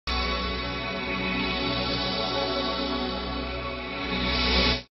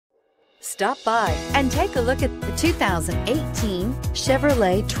Stop by and take a look at the 2018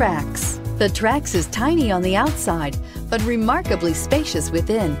 Chevrolet Trax. The Trax is tiny on the outside, but remarkably spacious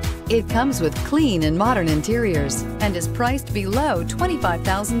within. It comes with clean and modern interiors and is priced below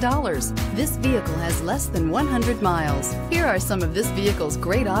 $25,000. This vehicle has less than 100 miles. Here are some of this vehicle's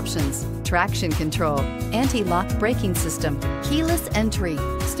great options: traction control, anti-lock braking system, keyless entry,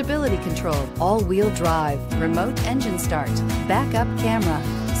 stability control, all-wheel drive, remote engine start, backup camera,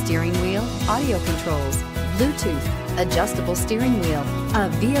 steering wheel audio controls, Bluetooth, adjustable steering wheel. A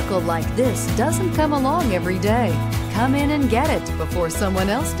vehicle like this doesn't come along every day. Come in and get it before someone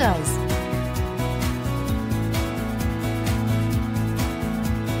else does.